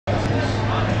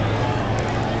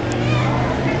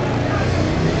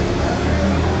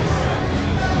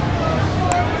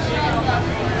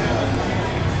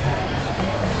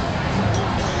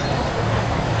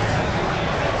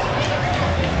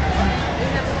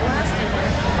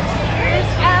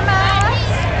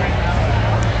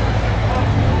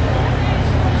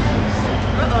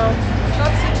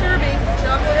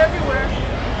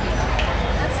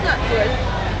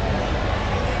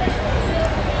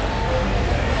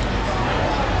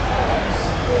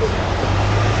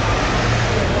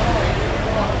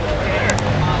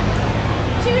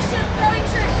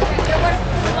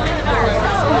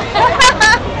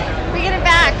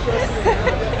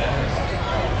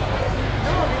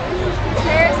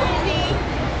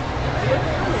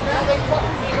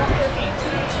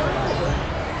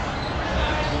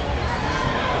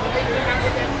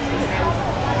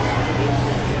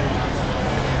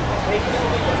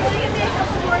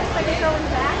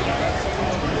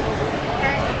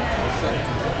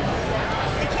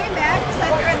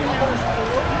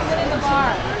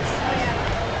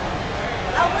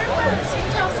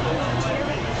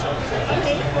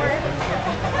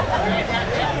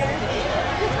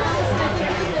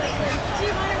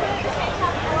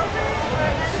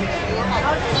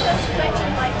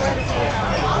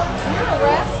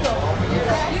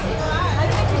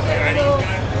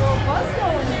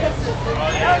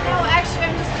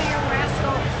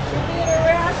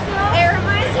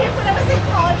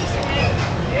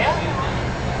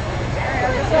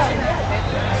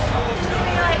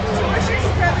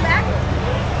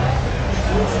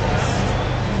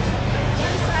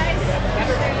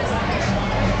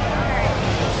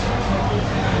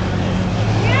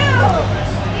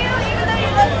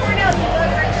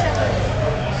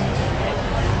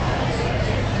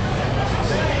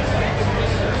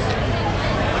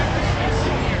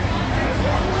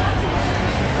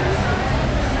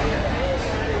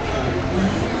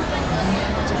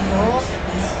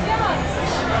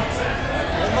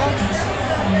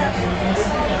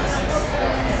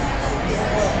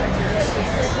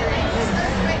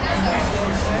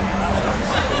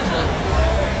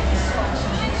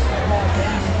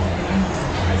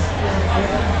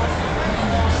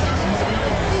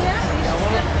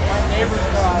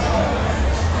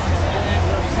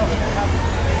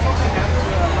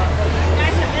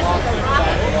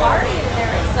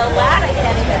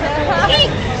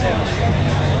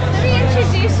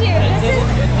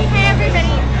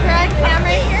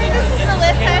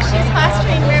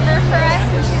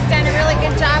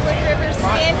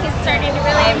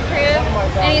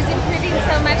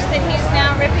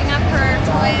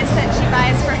toys that she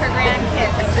buys for her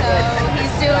grandkids. So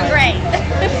he's doing great.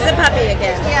 He's a puppy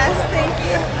again. Yes, thank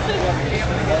you.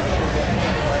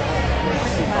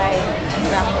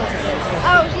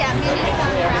 Oh yeah, maybe it's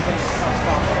on the raffle.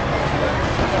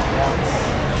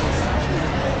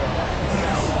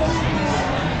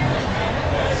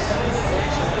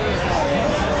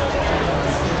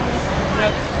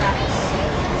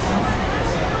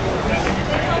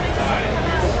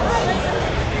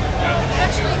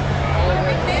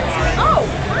 Oh,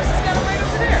 Marcy's got it right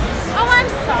over there. Oh, I'm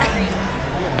sorry.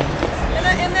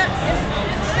 And that's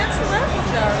the raffle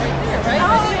jar right there, right?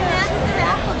 Oh, and that's the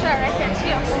raffle jar right there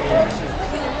too. And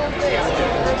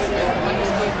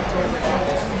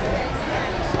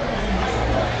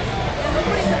we're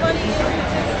putting the money in because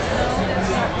no, that's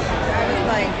not. I was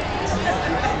like,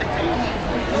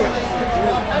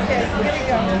 okay, here we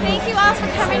go. Thank you all for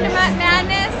coming to Mutt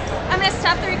Madness. I'm going to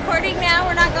stop the recording now.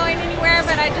 We're not going anywhere,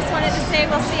 but I just wanted to say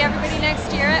we'll see everybody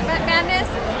next year at Mutt Madness.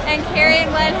 And Carrie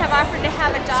and Glenn have offered to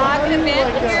have a dog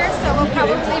event here, so we'll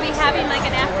probably be having like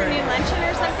an afternoon luncheon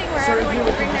or something where everyone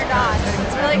can bring their dogs.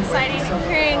 It's really exciting. And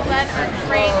Carrie and Glenn are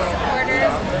great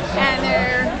supporters, and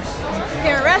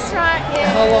their restaurant is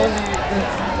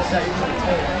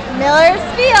Miller's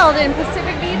Field in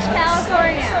Pacific Beach,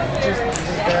 California.